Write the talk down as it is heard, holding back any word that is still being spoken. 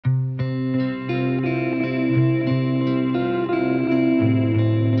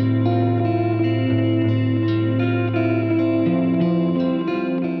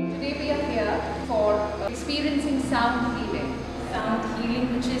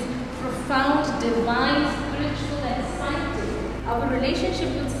divine, spiritual and scientific. Our relationship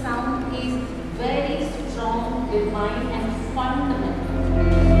with sound is very strong, divine and fundamental.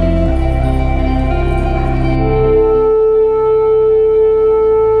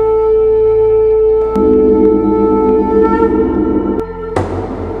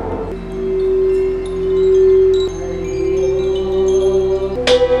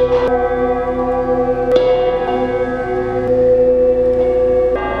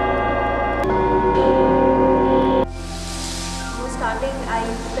 Starting, I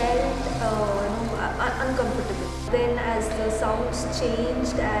felt uncomfortable. Then as the sounds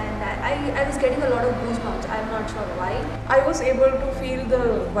changed and I was getting a lot of goosebumps. I'm not sure why. I was able to feel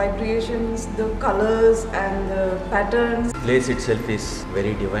the vibrations, the colors and the patterns. The place itself is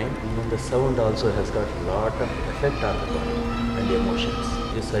very divine. The sound also has got a lot of effect on the body and emotions.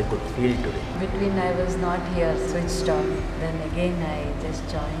 This I could feel today. Between I was not here, switched on. Then again I just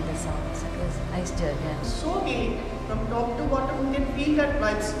joined the sounds. It was a nice journey. So healing from top to bottom. You can feel that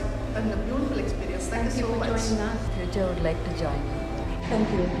vibes and a beautiful experience. Thank you so much. Future would like to join. Thank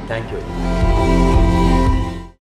you. Thank you.